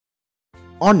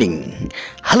morning.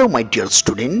 Hello my dear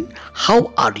student,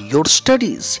 how are your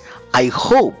studies? I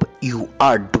hope you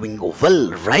are doing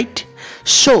well, right?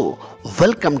 So,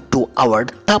 welcome to our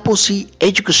TAPOSHI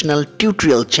educational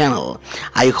tutorial channel.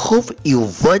 I hope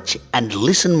you watch and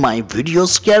listen my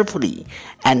videos carefully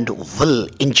and will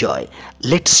enjoy.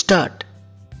 Let's start.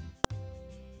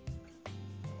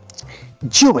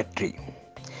 Geometry.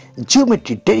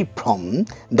 Geometry derived from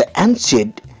the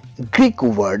ancient Greek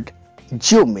word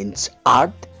geo means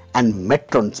earth and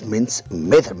metron means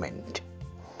measurement.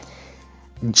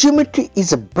 Geometry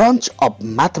is a branch of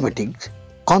mathematics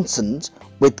concerned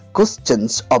with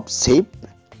questions of shape,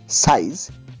 size,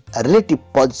 relative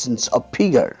positions of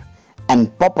figure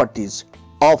and properties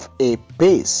of a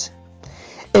base.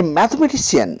 A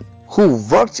mathematician who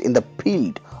works in the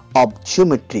field of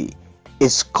geometry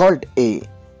is called a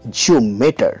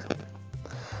geometer.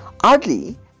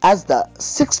 Early as the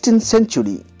 16th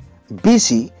century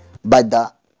BC, by the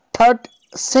 3rd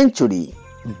century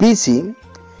BC,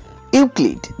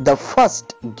 Euclid the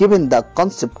first given the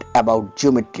concept about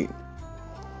geometry.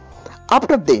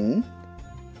 After then,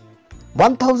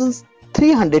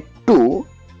 1300 to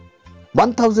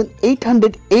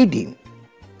 1800 AD,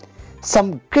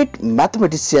 some great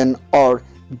mathematicians or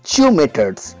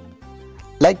geometers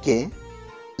like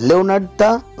Leonardo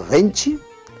da Vinci,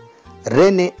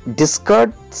 René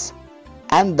Descartes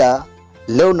and the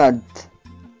Leonard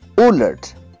Euler,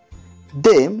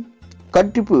 they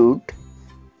contribute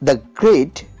the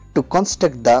great to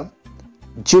construct the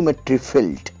geometry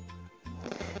field.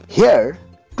 Here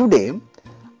today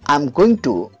I am going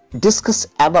to discuss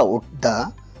about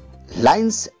the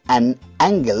lines and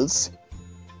angles.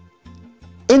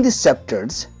 In these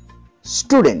chapters,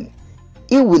 student,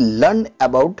 you will learn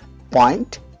about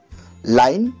point,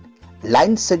 line,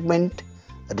 line segment,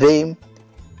 ray,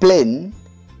 plane,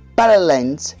 parallel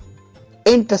lines,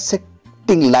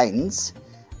 intersecting lines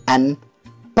and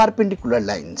perpendicular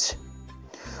lines.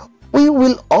 We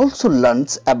will also learn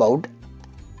about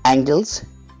angles,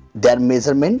 their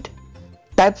measurement,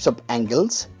 types of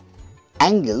angles,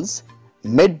 angles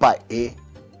made by a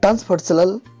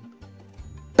transversal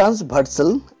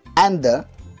and the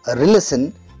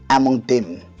relation among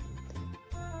them.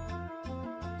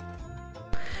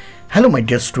 Hello my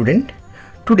dear student,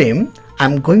 today I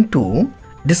am going to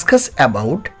discuss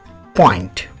about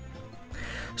point.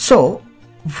 So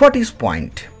what is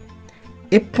point?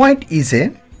 A point is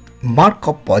a mark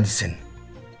of position,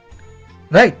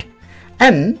 right?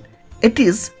 And it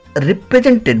is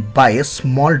represented by a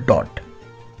small dot.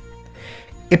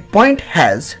 A point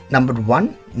has number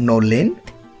 1 no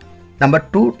length, number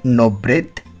 2 no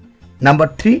breadth, number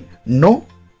 3 no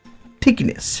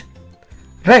thickness,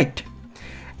 right?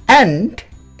 And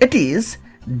it is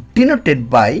denoted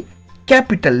by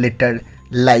capital letter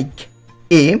like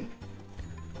A,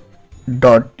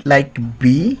 dot like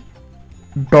B,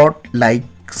 dot like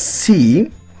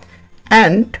C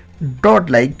and dot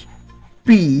like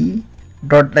P,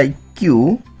 dot like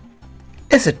Q,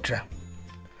 etc.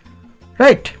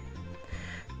 Right?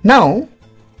 Now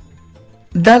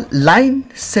the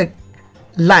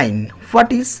line,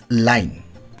 what is line?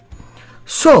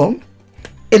 So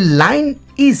a line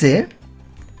is a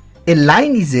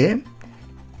line is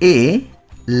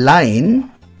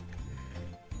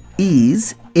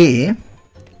a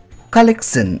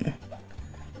collection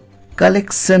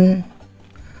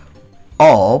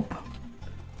of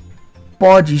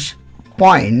points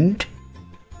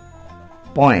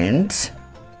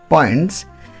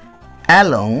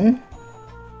along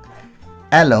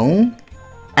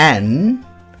an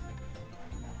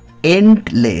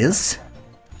endless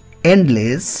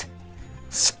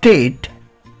straight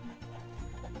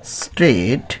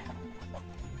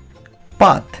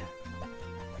path,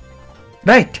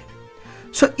 right?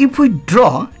 So if we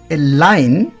draw a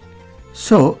line,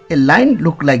 so a line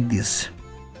look like this,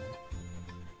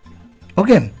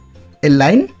 okay? A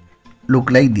line look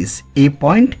like this, A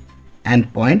point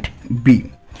and point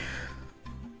B.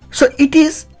 So it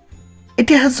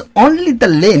has only the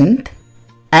length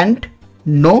and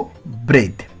no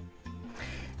breadth.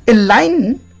 A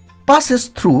line passes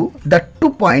through the 2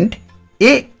 points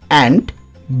A and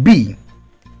B,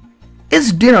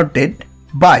 is denoted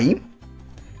by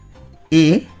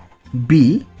A,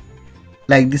 B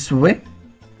like this way,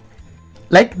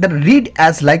 like the read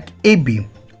as like AB,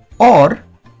 or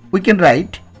we can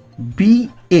write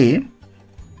BA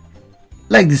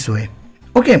like this way,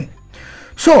 okay?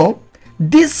 So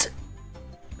these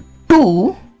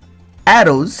two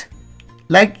arrows,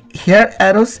 like here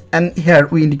arrows and here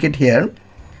we indicate here,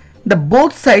 the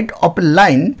both side of a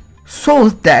line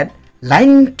shows that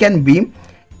line can be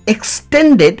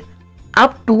extended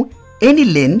up to any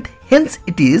length, hence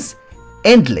it is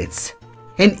endless.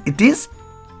 Hence it is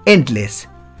endless.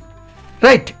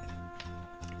 Right.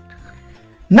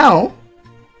 Now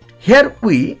here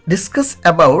we discuss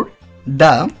about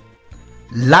the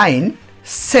line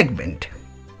segment.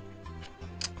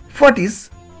 What is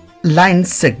line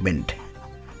segment?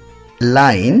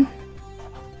 Line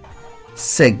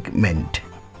segment.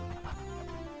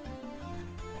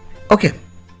 Okay.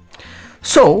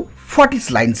 So what is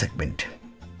line segment?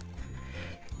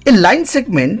 A line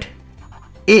segment,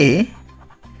 a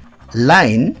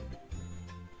line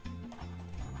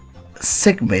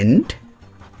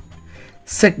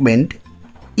segment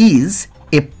is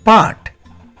a part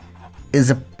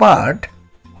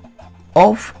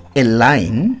of a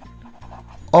line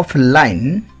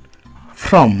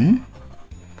from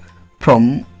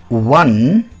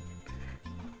one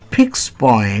fixed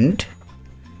point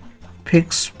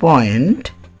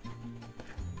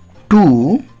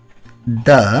to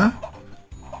the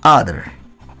other.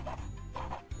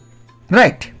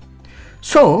 Right.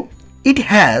 So it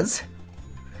has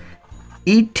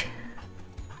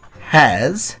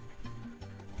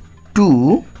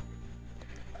two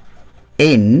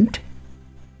end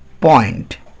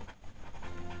point.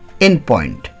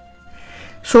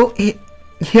 So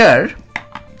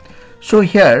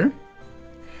here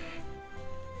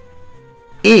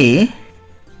A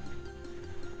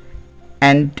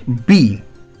and B,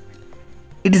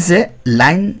 it is a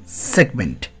line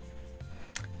segment,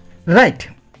 right,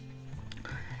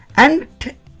 and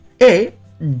a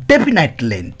definite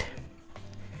length.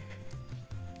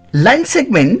 Line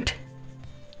segment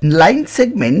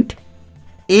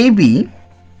AB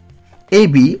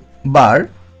bar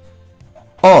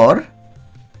or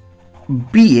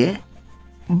BA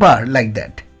bar, like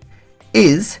that,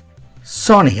 is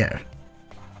shown here.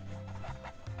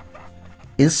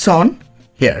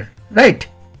 Right.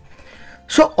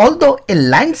 So although a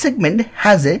line segment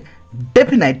has a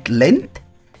definite length,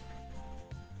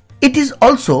 it is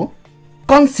also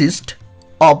consists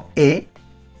of a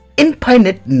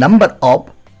infinite number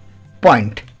of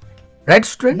points. Right,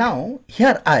 student? Now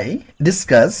here I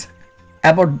discuss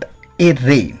about a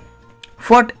ray.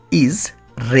 What is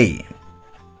ray?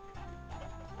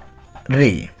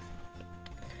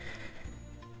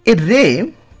 A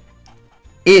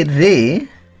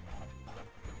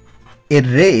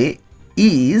ray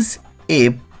is a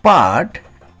part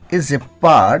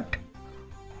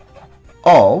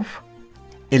of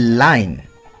a line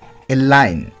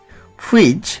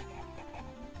which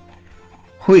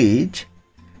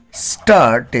starts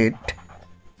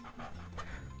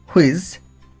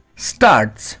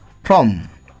from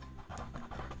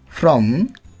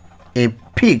a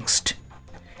fixed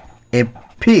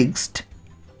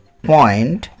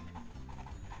point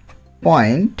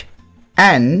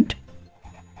and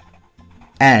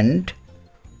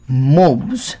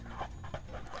moves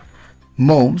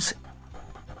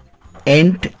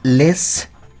endlessly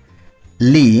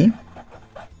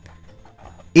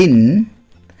in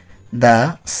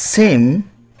the same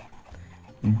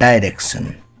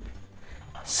direction.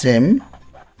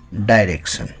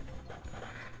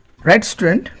 Right,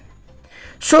 student?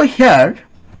 So here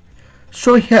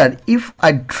if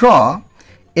I draw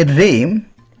a ray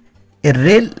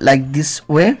like this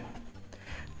way,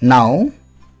 now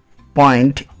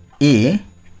point A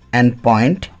and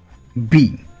point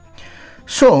B.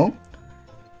 So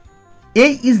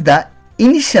A is the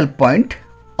initial point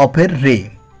of a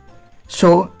ray.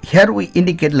 So here we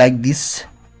indicate like this.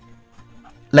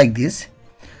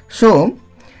 So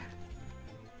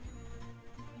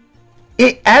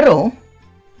a arrow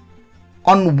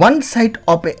on one side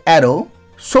of a arrow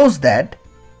shows that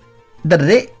the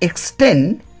ray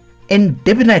extends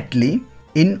indefinitely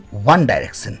in one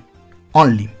direction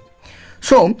only.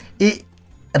 So a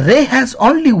ray has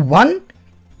only one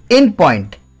end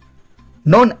point,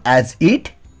 known as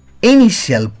its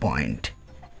initial point.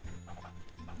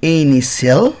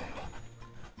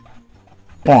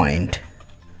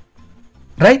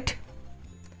 Right?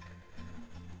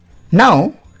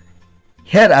 Now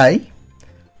here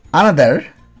another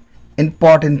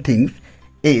important thing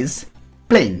is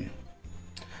plane.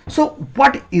 So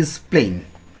what is plane?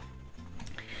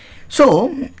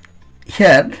 So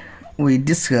here we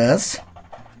discuss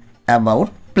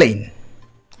about plane.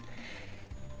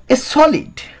 A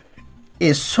solid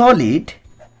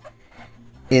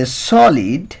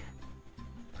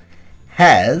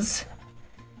has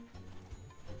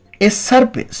a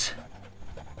surface,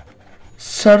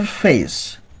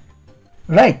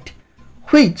 right,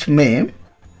 which may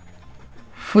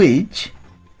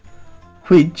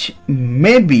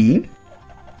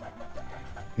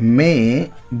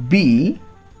be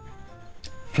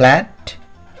flat,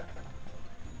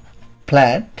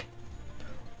 flat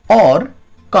or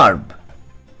curve,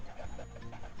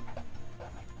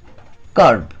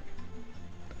 curve.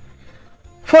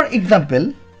 For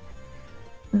example,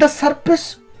 the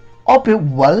surface of a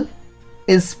wall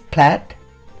is flat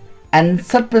and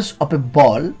surface of a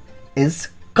ball is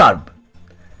curved,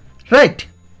 right?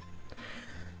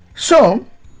 So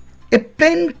a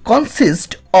plane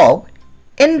consists of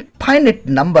infinite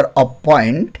number of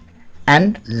points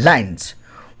and lines.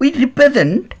 We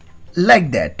represent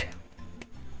like that.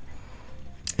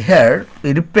 Here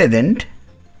we represent,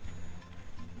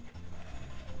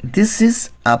 this is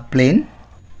a plane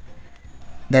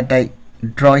that I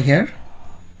draw here.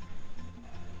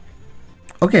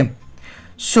 Okay,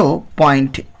 so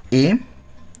point A,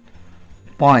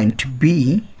 point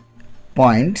B,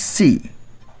 point C.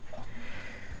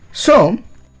 So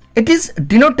it is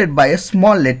denoted by a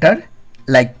small letter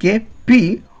like a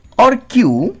P or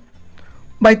Q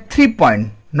by 3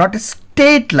 points, not a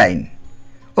straight line,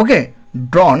 okay,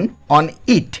 drawn on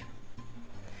it.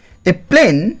 A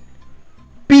plane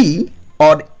P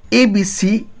or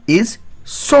ABC is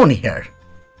shown here,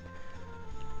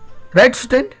 right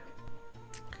student?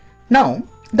 Now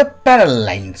the parallel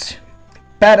lines,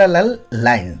 parallel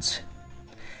lines.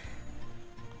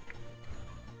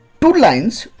 Two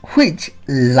lines which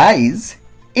lies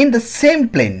in the same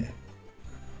plane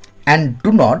and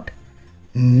do not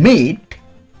meet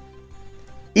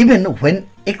even when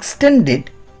extended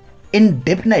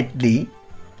indefinitely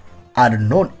are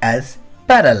known as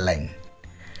parallel line.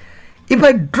 If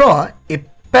I draw a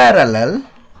parallel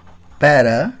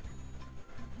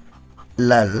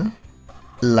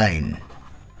line,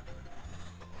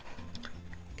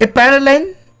 a parallel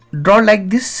line draw like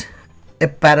this, a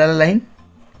parallel line.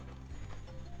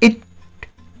 It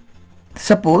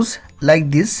suppose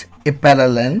like this, a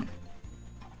parallel line.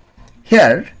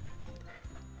 Here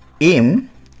M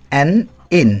and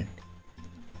N,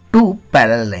 two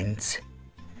parallel lines.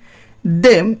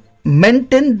 They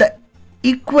maintain the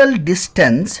equal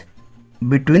distance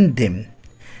between them.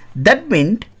 That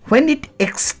means when it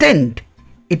extend,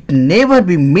 it never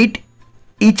be meet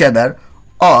each other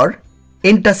or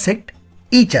intersect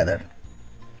each other.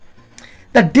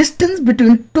 The distance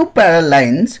between two parallel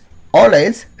lines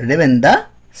always remain the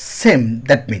same.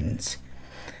 That means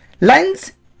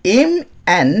lines M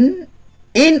and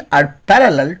N are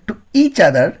parallel to each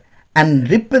other and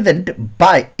represented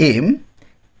by M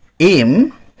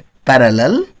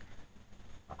parallel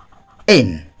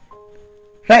N,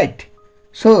 right?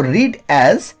 So read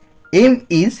as M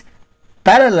is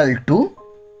parallel to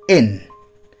N,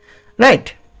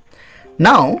 right?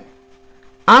 Now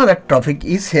another topic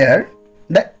is here,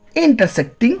 the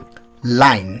intersecting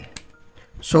line.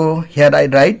 So here I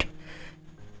write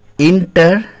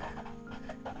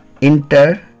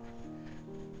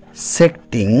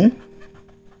intersecting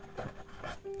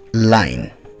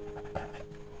line.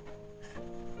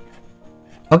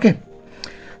 Okay,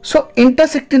 so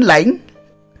intersecting line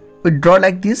we draw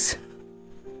like this.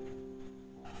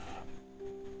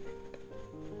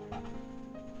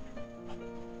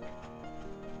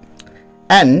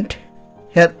 And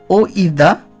here O is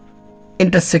the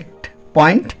intersect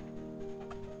point.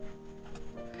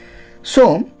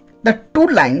 So the two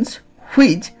lines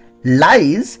which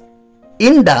lies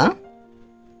in the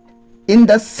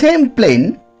same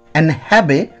plane and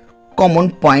have a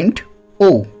common point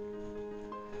O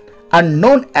are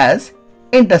known as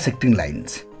intersecting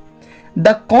lines.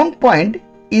 The common point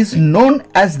is known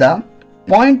as the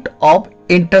point of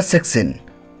intersection.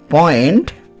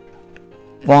 Point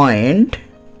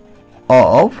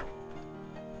of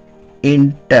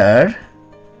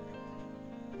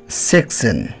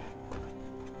intersection.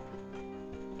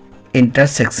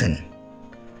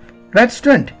 Right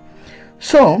student?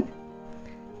 So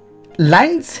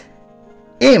lines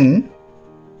M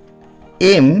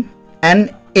and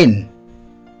N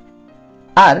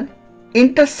are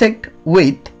intersect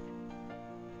with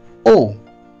O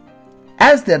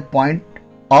as their point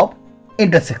of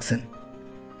intersection.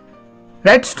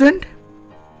 Right student?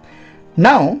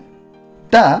 Now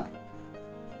the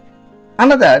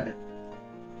another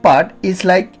part is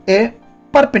like a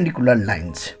perpendicular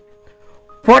lines.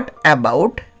 What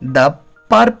about the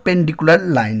perpendicular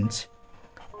lines?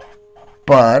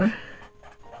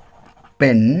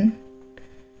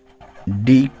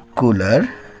 Perpendicular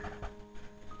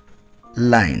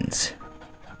lines.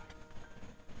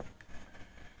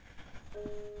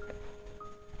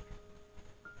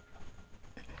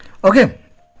 Okay,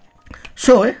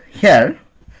 so here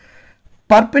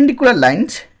perpendicular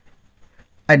lines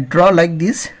I draw like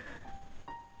this.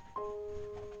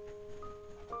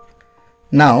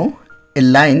 Now a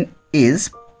line is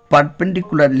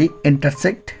perpendicularly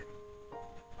intersect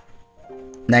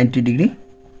 90 degree.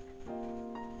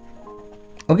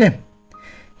 Okay,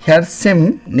 here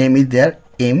same name is there,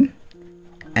 M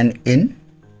and N.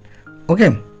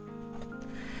 Okay,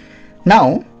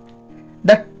 now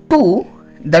the two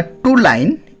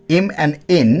line M and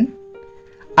N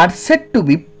are said to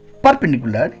be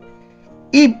perpendicular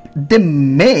if they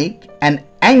make an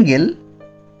angle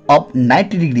of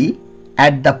 90 degree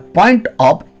at the point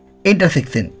of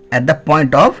intersection,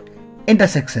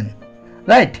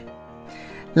 right?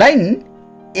 Line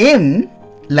M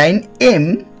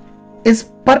is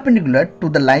perpendicular to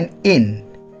the line N,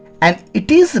 and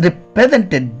it is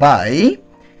represented by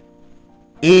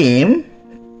M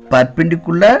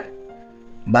perpendicular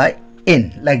by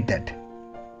N, like that.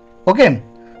 Okay,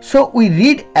 so we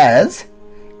read as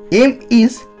M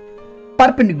is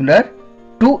perpendicular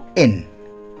to N.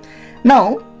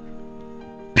 Now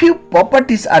few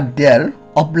properties are there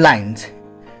of lines.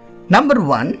 Number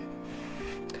one,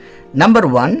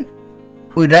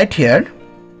 we write here,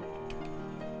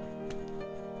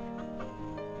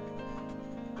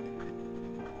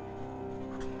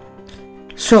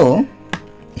 so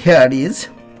here is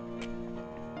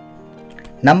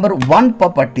number one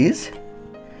properties: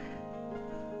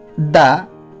 the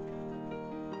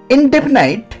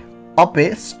indefinite of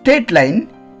a straight line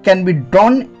can be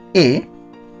drawn a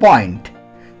point.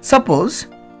 Suppose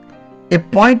a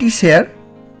point is here.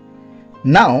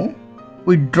 Now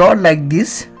we draw like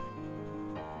this.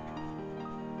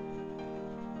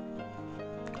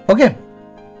 Okay,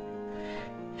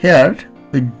 here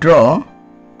we draw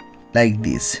like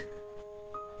this.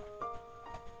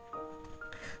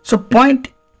 So point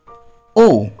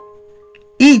O,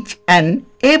 each and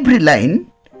every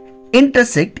line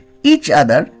intersect each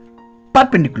other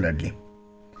perpendicularly.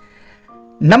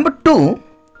 Number two,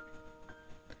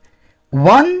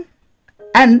 one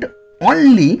and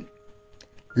only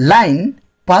line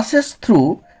passes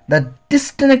through the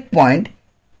disconnect point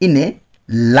in a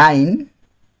line,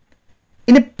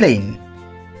 in a plane,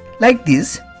 like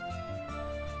this.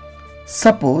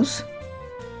 Suppose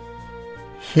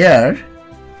here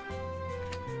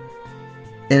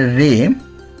a ray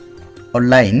or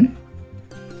line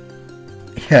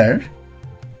here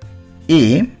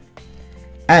A,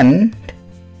 and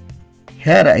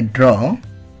here I draw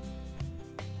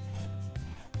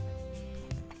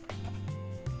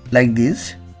like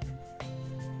this.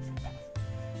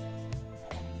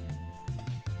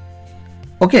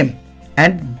 Okay,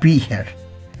 and B here.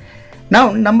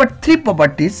 Now number three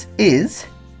properties is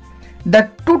the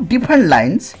two different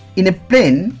lines in a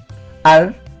plane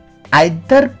are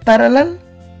either parallel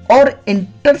or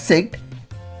intersect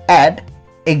at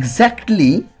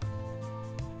exactly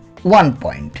one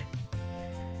point.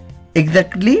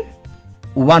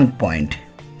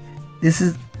 This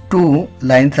is two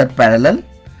lines are parallel.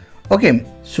 Okay,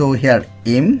 so here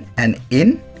M and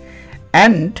N,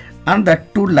 and another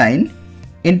two line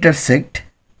intersect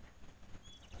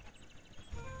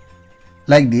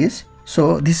like this.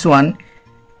 So this one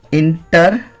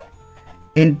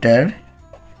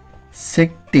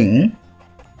intersecting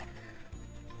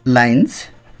lines,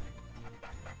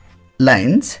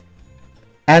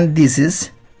 and this is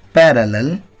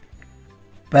parallel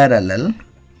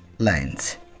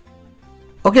lines.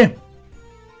 Okay,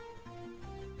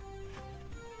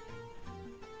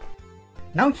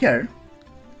 now here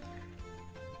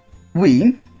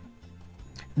we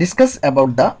discuss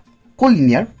about the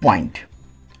collinear point.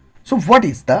 So what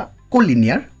is the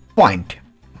collinear point?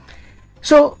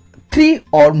 So three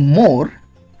or more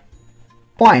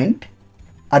points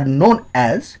are known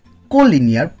as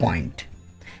collinear point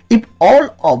if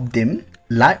all of them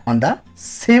lie on the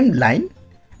same line,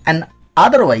 and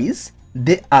otherwise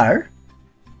they are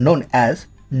known as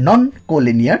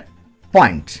non-collinear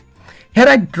points. Here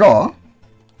I draw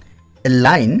a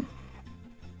line,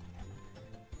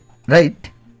 right?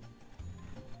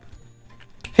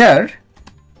 Here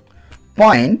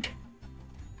point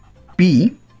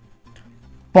P,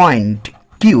 point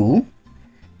Q,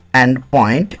 and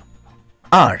point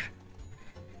R.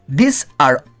 These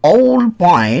are all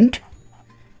points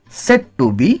said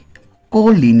to be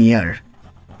collinear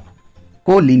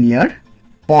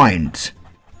points,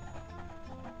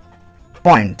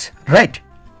 right?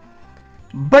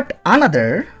 But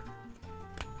another,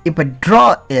 if I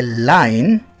draw a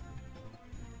line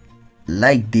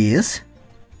like this,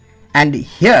 and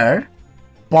here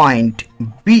point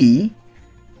B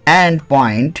and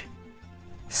point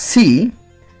C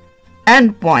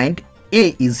and point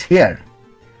A is here,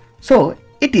 so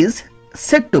it is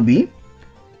said to be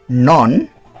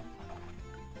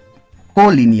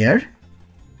non-collinear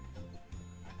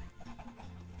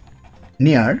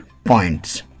near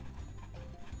points,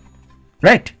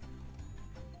 right?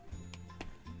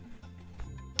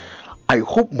 I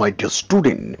hope, my dear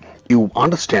student, you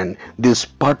understand this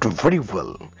part very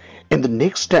well. In the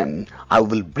next time, I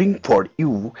will bring for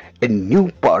you a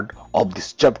new part of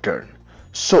this chapter.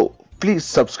 So please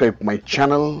subscribe my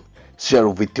channel, share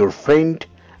with your friend,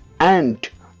 and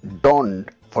don't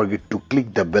forget to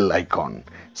click the bell icon.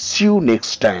 See you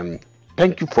next time.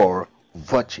 Thank you for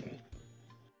watching.